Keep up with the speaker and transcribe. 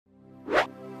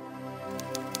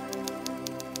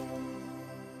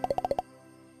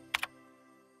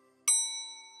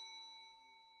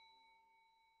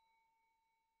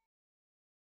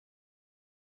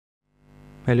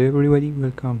Hello everybody,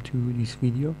 welcome to this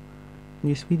video. In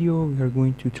this video we are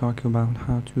going to talk about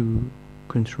how to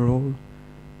control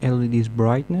LED's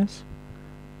brightness.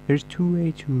 There's two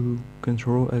ways to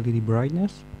control LED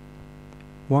brightness.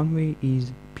 One way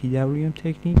is PWM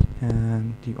technique,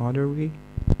 and the other way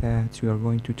that we are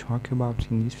going to talk about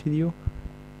in this video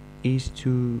is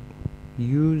to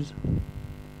use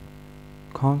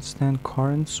constant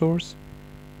current source,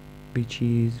 which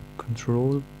is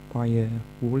controlled by a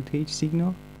voltage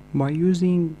signal. By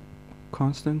using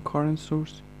constant current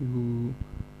source, you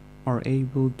are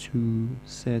able to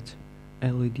set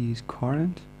LED's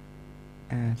current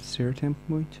at certain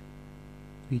point,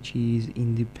 which is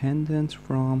independent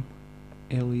from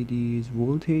LED's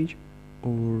voltage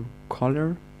or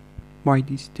color. By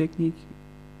this technique,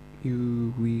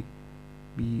 you will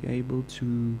be able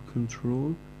to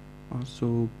control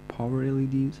also power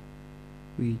LEDs,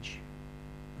 which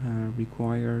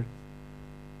require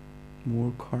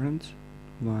more current,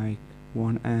 like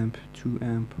 1 amp, 2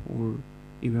 amp, or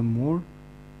even more,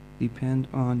 depend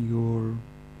on your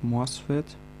MOSFET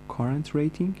current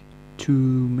rating. To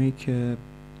make a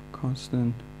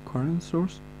constant current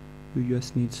source, you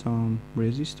just need some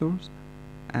resistors,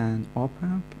 an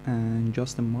op-amp, and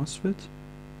just a MOSFET,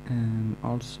 and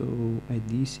also a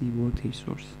DC voltage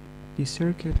source. This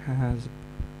circuit has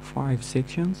 5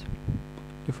 sections.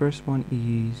 The first one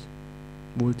is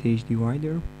voltage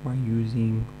divider by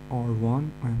using R1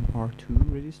 and R2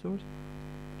 resistors,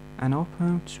 an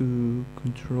op-amp to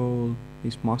control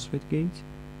this MOSFET gate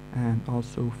and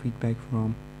also feedback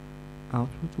from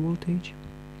output voltage,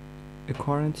 a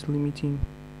current limiting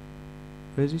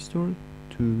resistor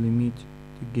to limit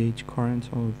the gauge current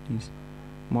of this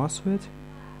MOSFET,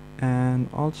 and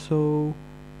also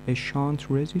a shunt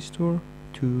resistor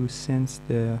to sense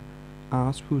the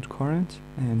output current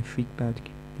and feedback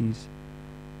this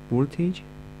voltage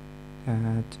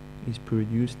that is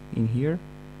produced in here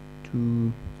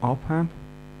to op-amp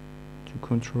to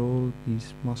control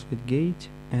this MOSFET gate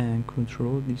and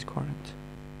control this current.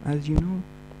 As you know,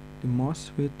 the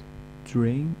MOSFET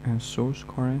drain and source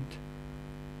current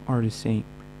are the same.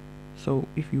 So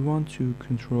if you want to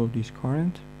control this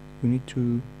current, you need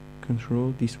to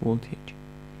control this voltage,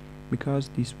 because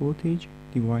this voltage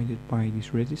divided by this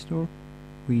resistor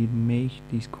will make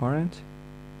this current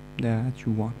that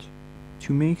you want.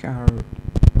 To make our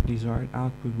desired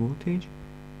output voltage,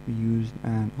 we used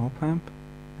an op-amp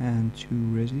and 2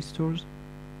 resistors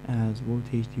as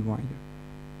voltage divider.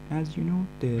 As you know,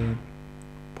 the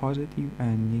positive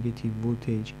and negative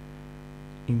voltage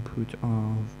input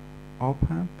of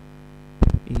op-amp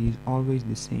is always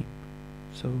the same.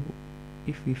 So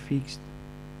if we fix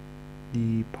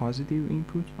the positive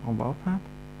input of op-amp,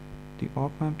 the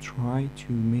op-amp try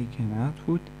to make an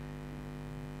output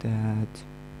that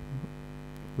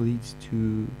leads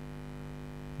to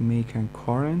make a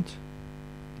current.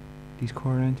 This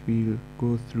current will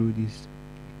go through these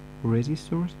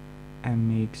resistors and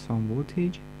make some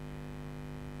voltage.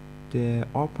 The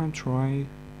op-amp try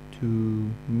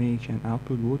to make an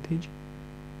output voltage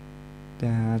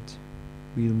that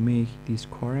will make this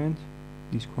current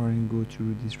go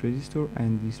through this resistor,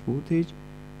 and this voltage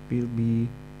will be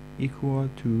equal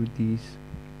to this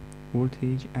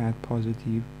voltage at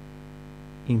positive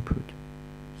input.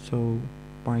 So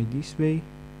by this way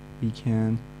we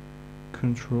can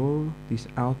control this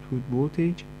output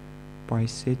voltage by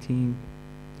setting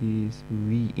this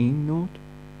V-in node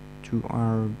to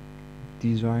our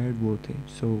desired voltage.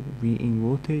 So V-in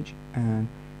voltage and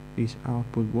this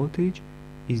output voltage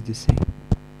is the same.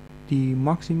 The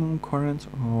maximum current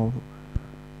of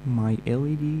my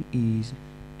LED is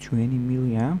 20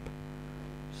 milliamp,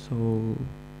 so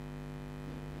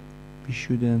we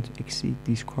shouldn't exceed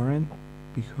this current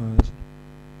because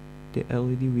the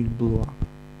LED will blow up.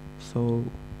 So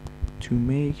to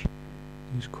make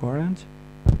this current,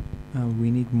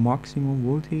 we need maximum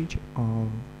voltage of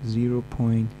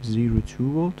 0.02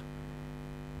 volt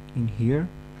in here.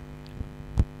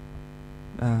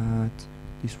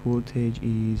 This voltage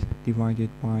is divided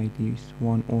by this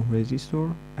 1 ohm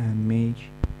resistor and make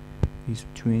this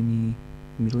 20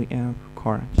 milliamp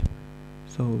current.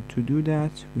 So to do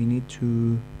that, we need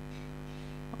to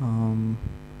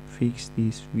fix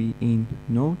this V-in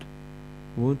node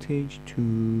voltage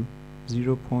to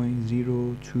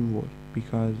 0.02 volt,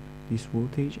 because this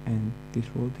voltage and this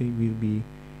voltage will be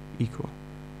equal.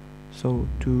 So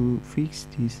to fix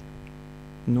this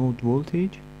node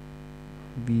voltage,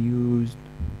 we used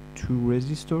 2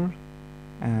 resistors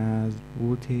as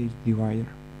voltage divider.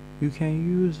 You can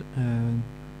use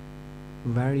a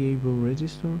variable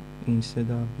resistor instead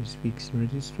of this fixed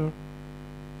resistor.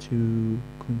 to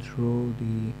control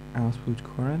the output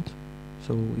current.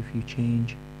 So if you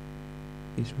change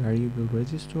this variable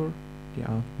resistor, the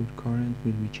output current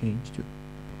will be changed too.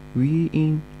 V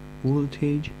in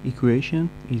voltage equation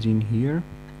is in here.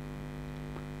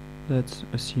 Let's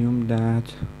assume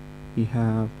that we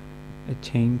have a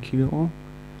 10 kilo ohm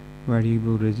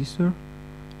variable resistor,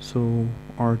 so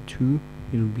R2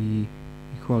 will be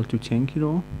equal to 10 kilo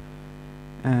ohm,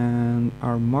 and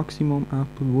our maximum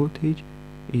output voltage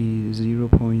is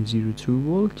 0.02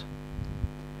 volt,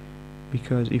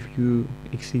 because if you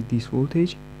exceed this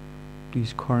voltage,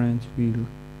 this current will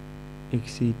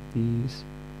exceed this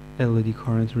LED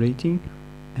current rating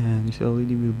and this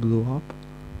LED will blow up.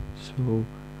 So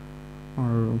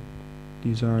our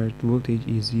desired voltage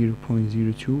is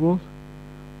 0.02 volt,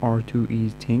 R2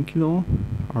 is 10 kilo ohm,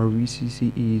 our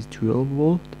VCC is 12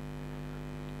 volt,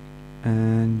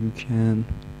 and you can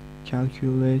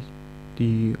calculate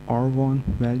the R1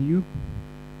 value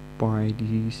by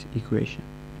this equation.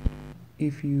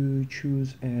 If you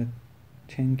choose a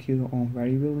 10 kilo ohm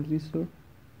variable resistor,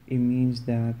 it means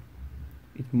that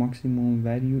its maximum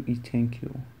value is 10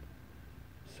 kilo ohm.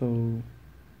 So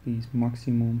this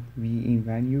maximum V in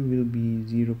value will be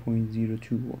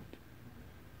 0.02 volt,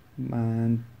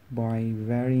 and by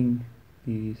varying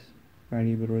this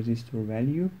variable resistor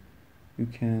value, you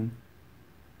can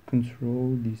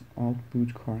control this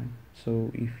output current.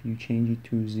 So if you change it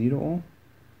to 0 ohm,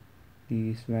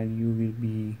 this value will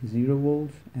be 0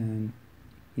 volts, and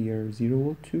here 0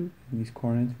 volt too, and this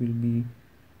current will be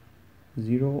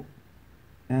 0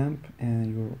 amp,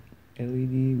 and your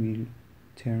LED will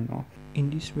turn off. In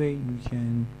this way you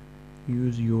can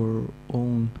use your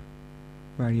own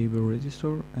variable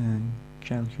resistor and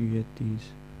calculate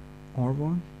this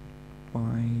R1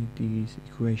 by this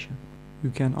equation.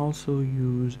 You can also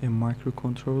use a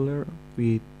microcontroller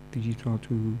with digital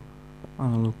to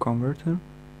analog converter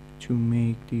to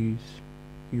make this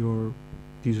your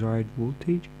desired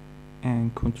voltage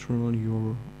and control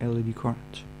your LED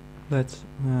current. Let's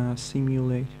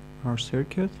simulate our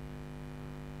circuit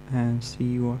and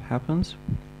see what happens.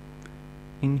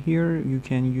 In here you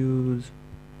can use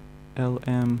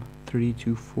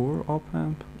LM324 op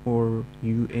amp or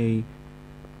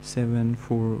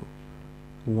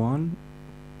UA741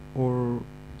 or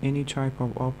any type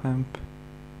of op amp,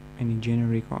 any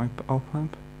generic op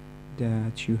amp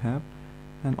that you have.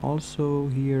 And also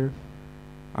here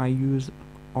I use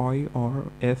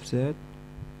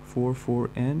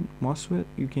IRFZ44N MOSFET.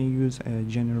 You can use a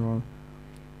general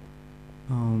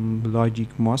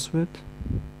logic MOSFET,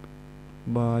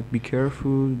 but be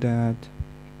careful that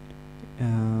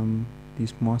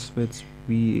these MOSFETs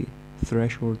V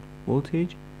threshold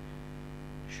voltage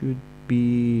should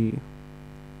be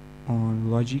on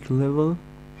logic level,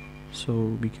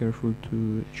 so be careful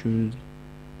to choose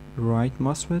right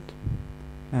MOSFET,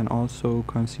 and also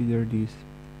consider this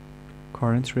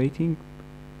current rating.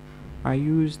 I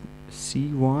used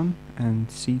C1 and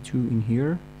C2 in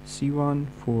here. C1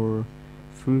 for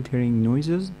filtering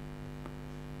noises,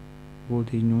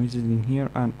 voltage noises in here,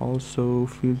 and also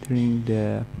filtering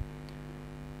the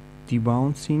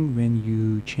debouncing when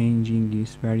you changing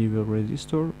this variable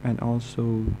resistor, and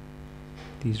also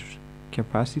this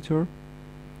capacitor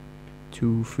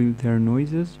to filter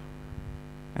noises,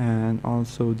 and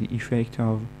also the effect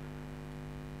of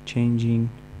changing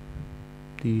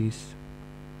this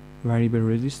variable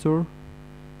resistor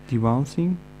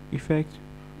debouncing effect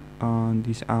on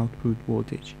this output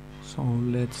voltage. So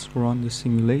let's run the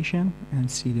simulation and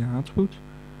see the output.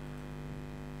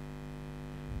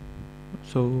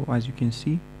 So as you can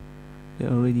see, the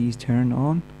LED is turned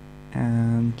on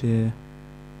and the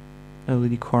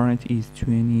LED current is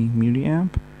 20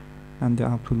 milliamp and the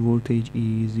output voltage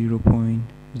is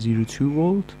 0.02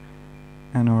 volt,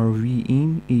 and our V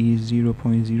in is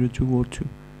 0.02 volt too.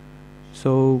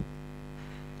 So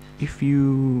if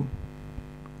you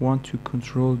want to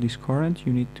control this current,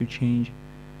 you need to change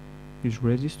this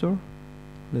resistor.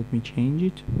 Let me change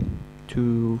it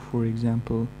to, for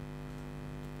example,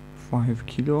 5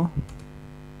 kilo.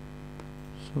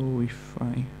 So if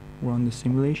I run the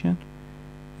simulation,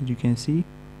 as you can see,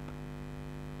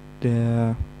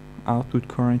 the output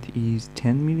current is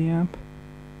 10 milliamp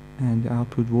and the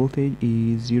output voltage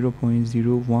is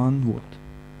 0.01 volt.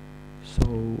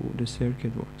 So the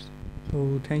circuit works.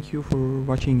 So thank you for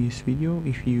watching this video.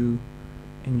 If you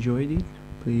enjoyed it,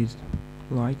 please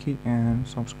like it and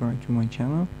subscribe to my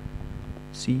channel.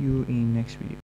 See you in next video.